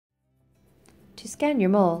To scan your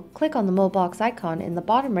mole, click on the mole box icon in the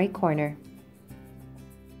bottom right corner.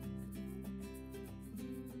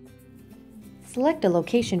 Select a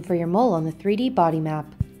location for your mole on the 3D body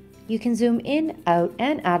map. You can zoom in, out,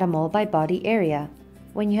 and add a mole by body area.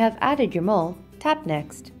 When you have added your mole, tap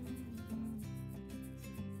Next.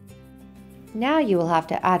 Now you will have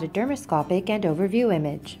to add a dermoscopic and overview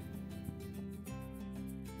image.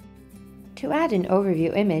 To add an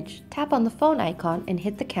overview image, tap on the phone icon and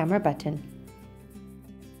hit the camera button.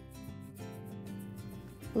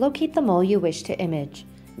 Locate the mole you wish to image.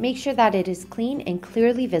 Make sure that it is clean and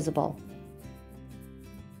clearly visible.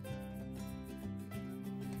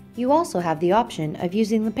 You also have the option of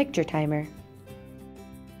using the picture timer.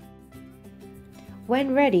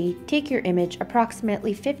 When ready, take your image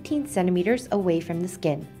approximately 15 centimeters away from the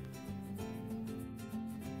skin.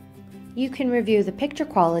 You can review the picture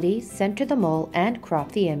quality, center the mole, and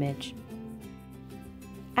crop the image.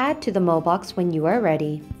 Add to the mole box when you are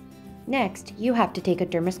ready. Next, you have to take a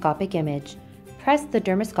dermoscopic image. Press the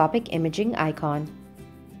dermoscopic imaging icon.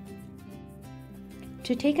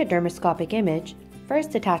 To take a dermoscopic image,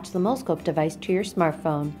 first attach the MoleScope device to your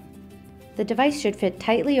smartphone. The device should fit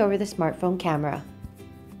tightly over the smartphone camera.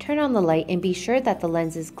 Turn on the light and be sure that the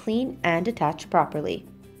lens is clean and attached properly.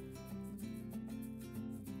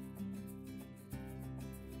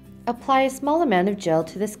 Apply a small amount of gel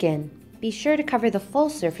to the skin. Be sure to cover the full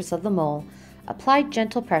surface of the mole. Apply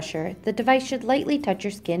gentle pressure. The device should lightly touch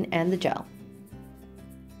your skin and the gel.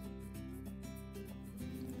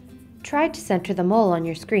 Try to center the mole on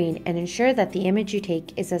your screen and ensure that the image you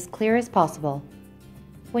take is as clear as possible.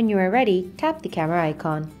 When you are ready, tap the camera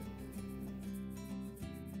icon.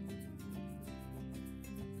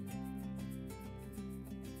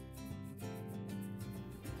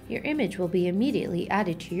 Your image will be immediately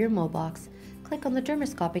added to your mole box. Click on the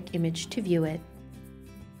dermoscopic image to view it.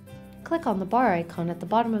 Click on the bar icon at the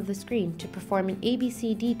bottom of the screen to perform an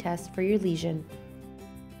ABCD test for your lesion.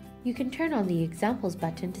 You can turn on the Examples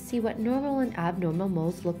button to see what normal and abnormal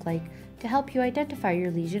moles look like to help you identify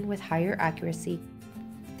your lesion with higher accuracy.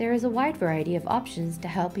 There is a wide variety of options to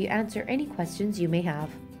help you answer any questions you may have.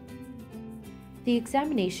 The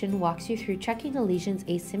examination walks you through checking a lesion's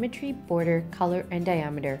asymmetry, border, color, and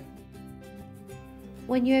diameter.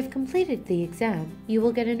 When you have completed the exam, you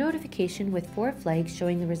will get a notification with 4 flags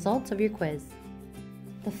showing the results of your quiz.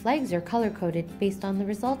 The flags are color-coded based on the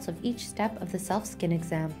results of each step of the self-skin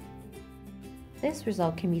exam. This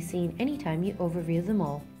result can be seen anytime you overview the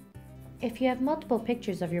mole. If you have multiple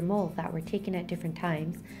pictures of your mole that were taken at different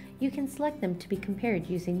times, you can select them to be compared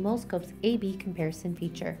using MoleScope's A/B comparison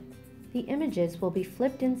feature. The images will be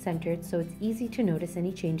flipped and centered so it's easy to notice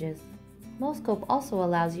any changes. MoleScope also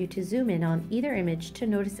allows you to zoom in on either image to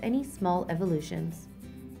notice any small evolutions.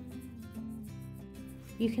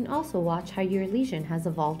 You can also watch how your lesion has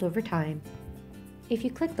evolved over time. If you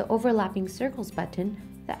click the overlapping circles button,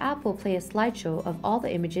 the app will play a slideshow of all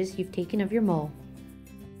the images you've taken of your mole.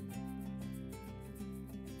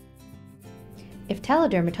 If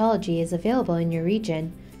teledermatology is available in your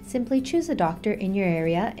region, simply choose a doctor in your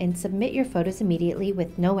area and submit your photos immediately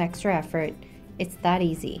with no extra effort. It's that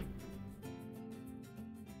easy.